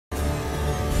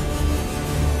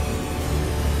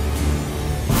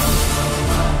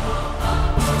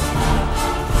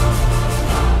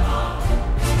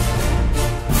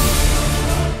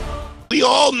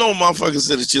all know motherfuckers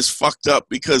that are just fucked up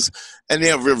and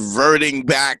they're reverting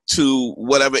back to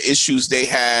whatever issues they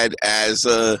had as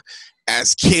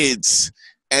kids,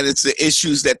 and it's the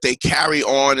issues that they carry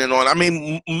on and on. I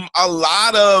mean, a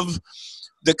lot of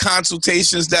the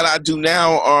consultations that I do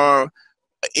now are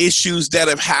issues that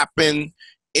have happened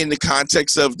in the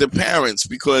context of the parents,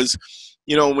 because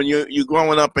you know, when you're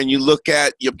growing up and you look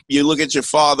at your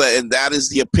father, and that is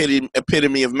the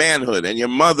epitome of manhood, and your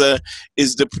mother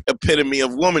is the epitome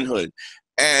of womanhood.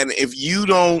 And if you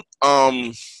don't,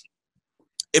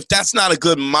 if that's not a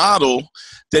good model,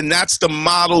 then that's the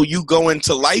model you go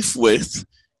into life with,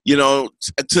 you know,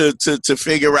 to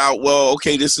figure out, well,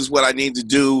 okay, this is what I need to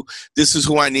do. This is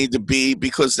who I need to be,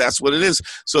 because that's what it is.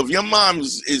 So if your mom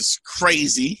is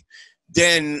crazy,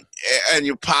 then, and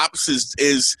your pops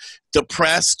is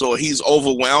depressed, or he's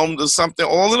overwhelmed or something,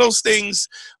 all of those things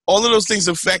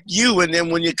affect you. And then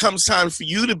when it comes time for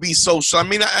you to be social, I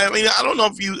mean, I don't know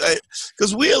if you,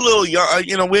 because we're a little young,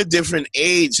 you know, we're different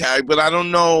age, Harry, but I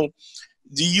don't know,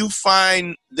 do you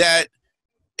find that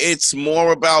it's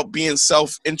more about being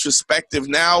self-introspective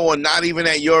now, or not even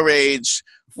at your age?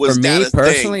 Was for that me a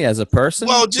personally, thing? As a person,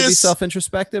 well, just to be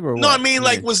self-introspective, or no, what? I mean,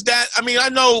 like, was that? I mean, I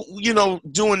know, you know,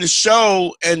 doing the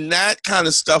show and that kind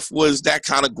of stuff was that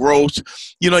kind of growth.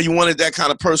 You know, you wanted that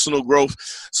kind of personal growth.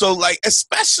 So, like,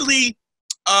 especially,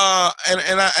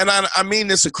 I mean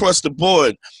this across the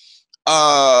board.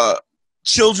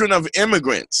 Children of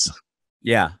immigrants.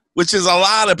 Yeah. Which is a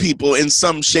lot of people in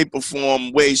some shape or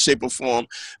form,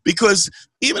 because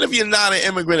even if you're not an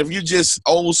immigrant, if you're just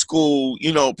old school,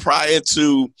 you know, prior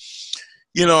to,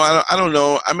 you know, I don't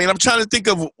know. I mean, I'm trying to think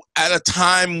of at a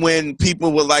time when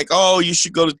people were like, oh, you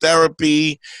should go to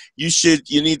therapy. You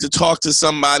need to talk to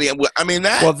somebody. I mean,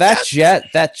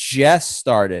 that just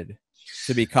started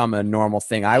to become a normal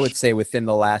thing. I would say within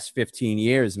the last 15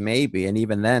 years, maybe. And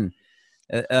even then,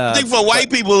 I think for white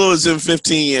people it was in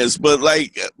 15 years, but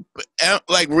like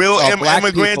real black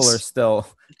immigrants people are still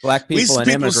black people and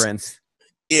immigrants.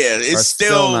 Yeah, it's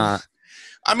still not.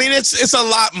 I mean, it's a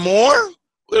lot more.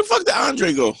 Where the fuck did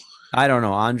Andre go? I don't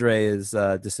know. Andre is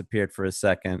disappeared for a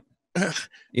second.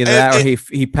 Either that or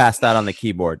he passed out on the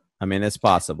keyboard. I mean, it's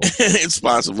possible. It's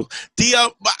possible.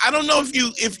 But I don't know if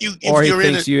or he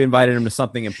thinks you invited him to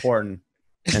something important.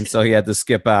 And so he had to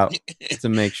skip out to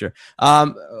make sure.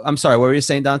 I'm sorry, what were you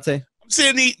saying, Dante? I'm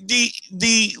saying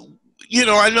the you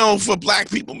know, I know for black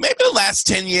people, maybe the last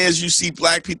 10 years you see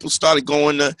black people started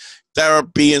going to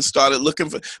therapy and started looking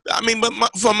for, I mean, but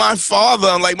for my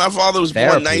father, like my father was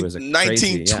born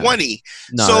 1920.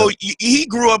 Yeah. So he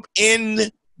grew up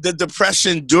in the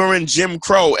Depression during the Jim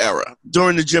Crow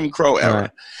era.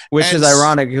 Right. Which is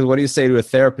ironic, because what do you say to a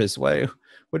therapist? What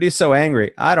are you so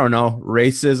angry? I don't know.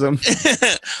 Racism.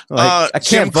 I can't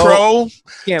Jim vote. Crow.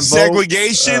 Can't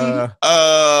segregation.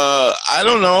 I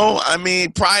don't know. I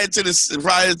mean, prior to the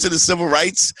civil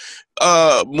rights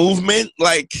movement,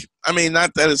 like, I mean,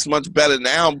 not that it's much better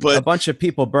now, but a bunch of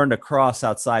people burned a cross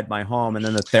outside my home, and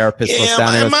then the therapist looks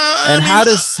down and how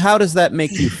does that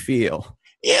make you feel?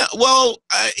 Yeah, well,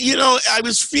 you know, I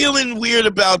was feeling weird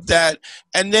about that,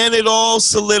 and then it all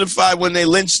solidified when they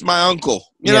lynched my uncle.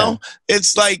 You know,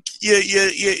 it's like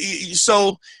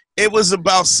so it was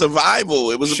about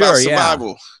survival. It was about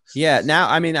survival. Yeah. Now,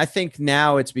 I mean, I think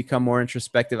now it's become more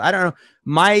introspective. I don't know.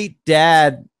 My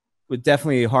dad was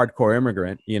definitely a hardcore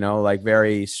immigrant. You know, like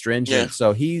very stringent. Yeah.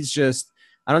 So he's just.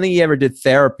 I don't think he ever did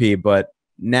therapy, but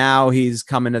now he's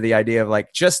coming to the idea of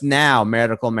like just now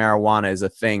medical marijuana is a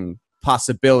thing.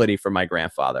 Possibility for my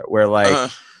grandfather, where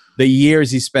like the years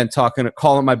he spent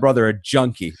calling my brother a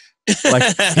junkie, like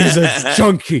he's a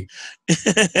junkie.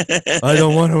 I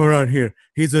don't want him around here.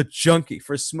 He's a junkie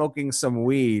for smoking some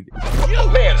weed.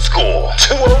 Young man score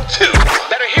 202.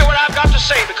 Better hear what I've got to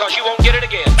say, because you won't get it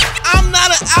again. I'm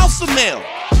not an alpha male.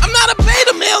 I'm not a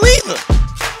beta male either.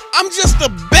 I'm just a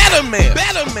better man.